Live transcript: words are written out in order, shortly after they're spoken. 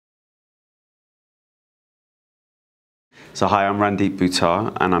So hi, I'm Randeep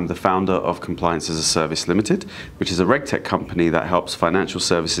Buttar, and I'm the founder of Compliance as a Service Limited, which is a RegTech company that helps financial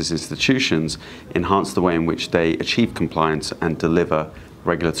services institutions enhance the way in which they achieve compliance and deliver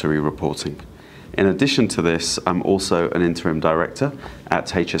regulatory reporting. In addition to this, I'm also an interim director at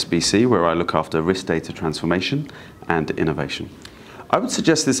HSBC, where I look after risk data transformation and innovation. I would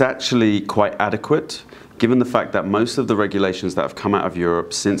suggest this actually quite adequate, given the fact that most of the regulations that have come out of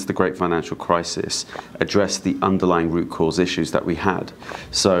Europe since the great financial crisis address the underlying root cause issues that we had.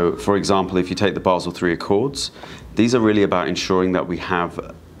 So, for example, if you take the Basel III Accords, these are really about ensuring that we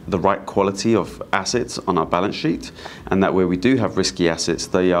have the right quality of assets on our balance sheet, and that where we do have risky assets,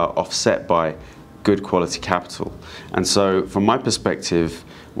 they are offset by good quality capital. And so, from my perspective,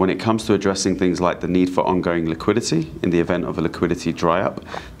 when it comes to addressing things like the need for ongoing liquidity in the event of a liquidity dry up,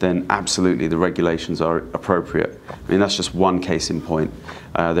 then absolutely the regulations are appropriate. I mean, that's just one case in point.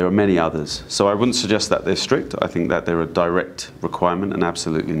 There are many others. So I wouldn't suggest that they're strict. I think that they're a direct requirement and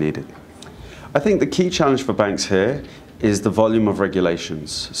absolutely needed. I think the key challenge for banks here is the volume of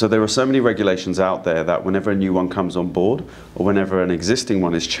regulations. So there are so many regulations out there that whenever a new one comes on board or whenever an existing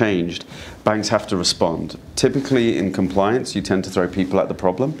one is changed, banks have to respond. Typically in compliance, you tend to throw people at the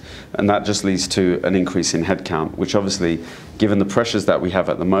problem, and that just leads to an increase in headcount, which obviously, given the pressures that we have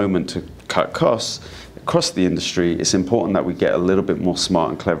at the moment to cut costs across the industry, it's important that we get a little bit more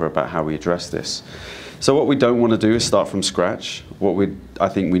smart and clever about how we address this. So what we don't want to do is start from scratch. What I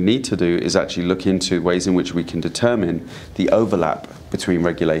think we need to do is actually look into ways in which we can determine the overlap between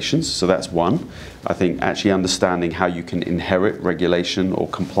regulations. So that's one. I think actually understanding how you can inherit regulation or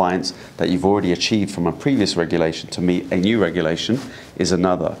compliance that you've already achieved from a previous regulation to meet a new regulation is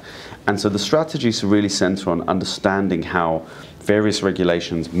another. And so the strategies really center on understanding how various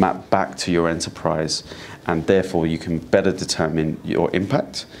regulations map back to your enterprise, and therefore you can better determine your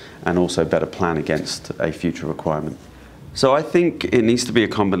impact and also better plan against a future requirement. So I think it needs to be a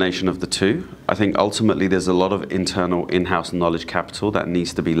combination of the two. I think ultimately there's a lot of internal in-house knowledge capital that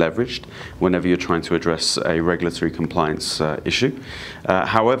needs to be leveraged whenever you're trying to address a regulatory compliance issue.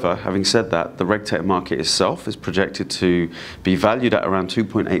 However, having said that, the RegTech market itself is projected to be valued at around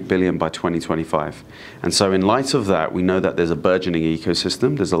 2.8 billion by 2025. And so in light of that, we know that there's a burgeoning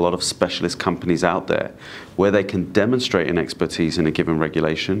ecosystem. There's a lot of specialist companies out there where they can demonstrate an expertise in a given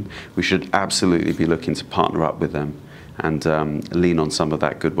regulation. We should absolutely be looking to partner up with them and lean on some of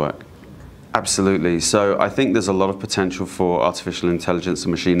that good work. Absolutely. So I think there's a lot of potential for artificial intelligence and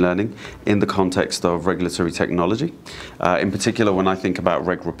machine learning in the context of regulatory technology. In particular, when I think about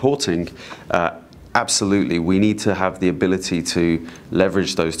reg reporting, absolutely, we need to have the ability to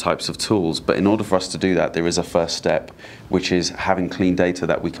leverage those types of tools. But in order for us to do that, there is a first step, which is having clean data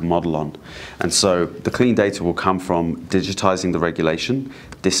that we can model on. And so the clean data will come from digitizing the regulation,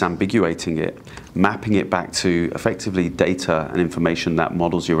 disambiguating it, mapping it back to effectively data and information that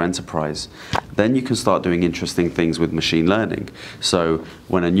models your enterprise. Then you can start doing interesting things with machine learning. So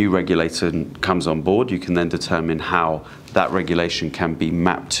when a new regulation comes on board, you can then determine how that regulation can be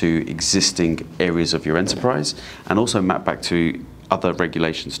mapped to existing areas of your enterprise and also map back to other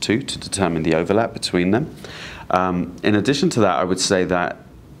regulations too, to determine the overlap between them. In addition to that, I would say that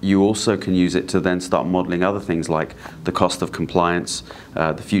you also can use it to then start modeling other things like the cost of compliance,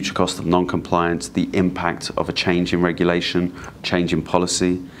 the future cost of non-compliance, the impact of a change in regulation, change in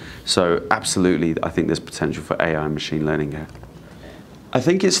policy. So absolutely, I think there's potential for AI and machine learning here. I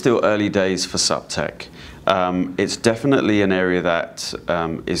think it's still early days for subtech. It's definitely an area that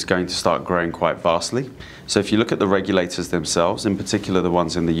is going to start growing quite vastly. So if you look at the regulators themselves, in particular the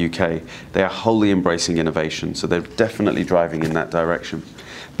ones in the UK, they are wholly embracing innovation. So they're definitely driving in that direction.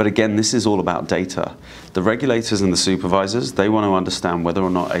 But again, this is all about data. The regulators and the supervisors, they want to understand whether or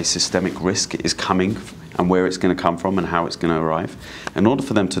not a systemic risk is coming and where it's going to come from and how it's going to arrive. In order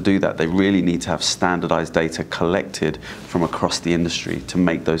for them to do that, they really need to have standardized data collected from across the industry to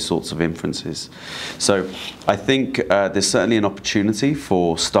make those sorts of inferences. So I think there's certainly an opportunity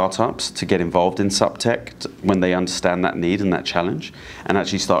for startups to get involved in subtech when they understand that need and that challenge and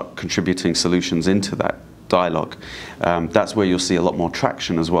actually start contributing solutions into that dialogue. That's where you'll see a lot more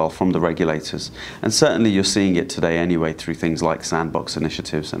traction as well from the regulators. And certainly you're seeing it today anyway through things like sandbox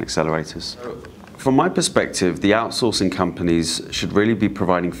initiatives and accelerators. From my perspective, the outsourcing companies should really be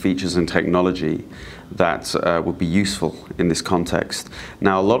providing features and technology that would be useful in this context.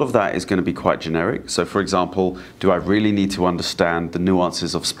 Now, a lot of that is going to be quite generic. So, for example, do I really need to understand the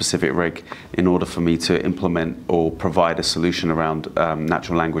nuances of specific reg in order for me to implement or provide a solution around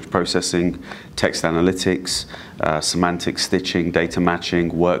natural language processing, text analytics, semantic stitching, data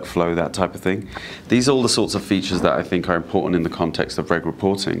matching, workflow, that type of thing? These are all the sorts of features that I think are important in the context of reg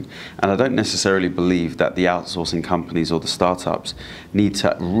reporting. And I don't necessarily believe that the outsourcing companies or the startups need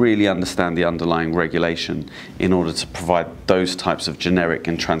to really understand the underlying regulation in order to provide those types of generic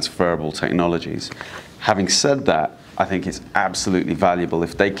and transferable technologies. Having said that, I think it's absolutely valuable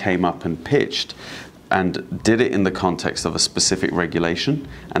if they came up and pitched and did it in the context of a specific regulation,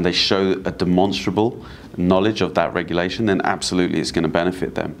 and they show a demonstrable knowledge of that regulation, then absolutely it's going to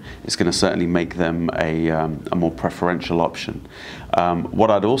benefit them. It's going to certainly make them a more preferential option. What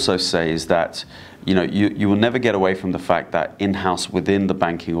I'd also say is that you will never get away from the fact that in-house within the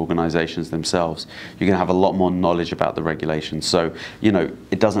banking organizations themselves, you're going to have a lot more knowledge about the regulations. So,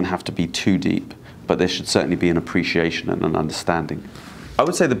 it doesn't have to be too deep, but there should certainly be an appreciation and an understanding. I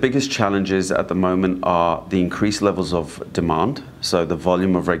would say the biggest challenges at the moment are the increased levels of demand. So the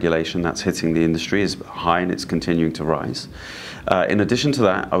volume of regulation that's hitting the industry is high and it's continuing to rise. In addition to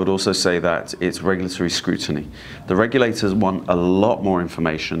that, I would also say that it's regulatory scrutiny. The regulators want a lot more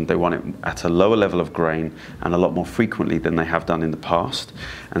information. They want it at a lower level of grain and a lot more frequently than they have done in the past.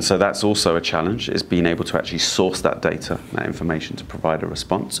 And so that's also a challenge, is being able to actually source that data, that information, to provide a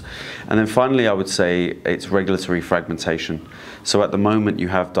response. And then finally, I would say it's regulatory fragmentation. So at the moment, you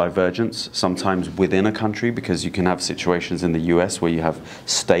have divergence, sometimes within a country, because you can have situations in the US where you have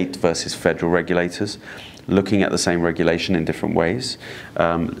state versus federal regulators looking at the same regulation in different ways.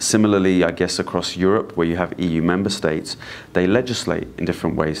 Similarly, I guess across Europe, where you have EU member states, they legislate in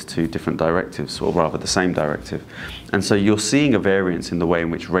different ways to different directives, or rather the same directive. And so you're seeing a variance in the way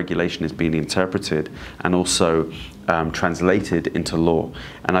in which regulation is being interpreted and also translated into law.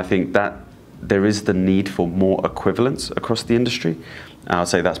 And I think that there is the need for more equivalence across the industry. I'll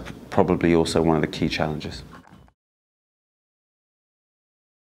say that's probably also one of the key challenges.